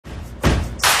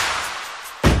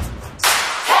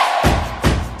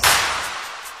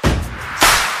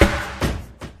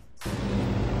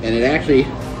And it actually,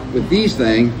 with these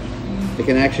things, it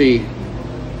can actually,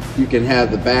 you can have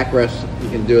the backrest, you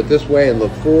can do it this way and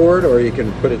look forward, or you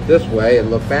can put it this way and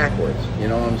look backwards. You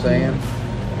know what I'm saying?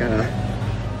 Kind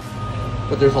of.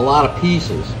 But there's a lot of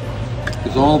pieces.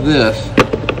 Because all this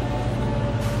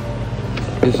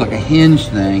is like a hinge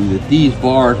thing that these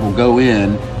bars will go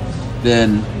in,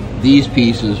 then these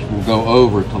pieces will go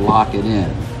over to lock it in.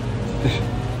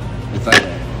 It's like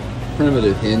a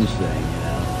primitive hinge thing, you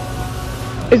know.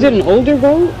 Is it an older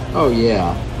boat? Oh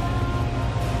yeah.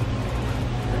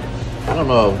 I don't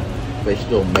know if they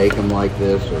still make them like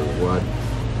this or what,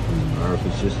 or if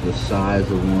it's just the size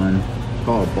of one. It's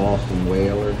called a Boston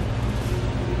Whaler.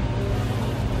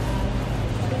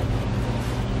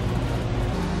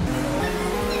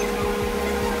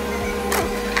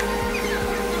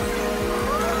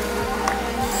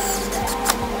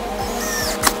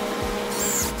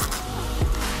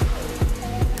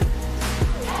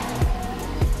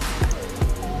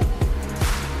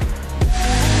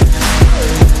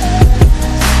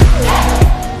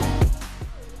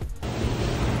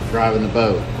 Driving the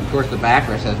boat. Of course, the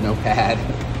backrest has no pad.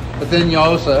 But then you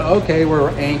also, okay, we're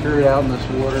anchored out in this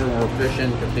water and we're fishing.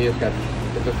 You can see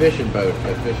it's a fishing boat. It's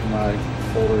got fishing rod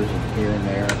holders here and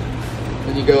there.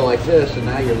 Then you go like this, and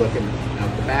now you're looking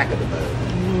out the back of the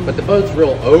boat. But the boat's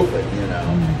real open, you know,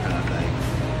 kind of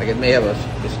thing. Like it may have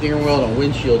a steering wheel and a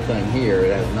windshield thing here.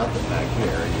 It has nothing back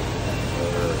here.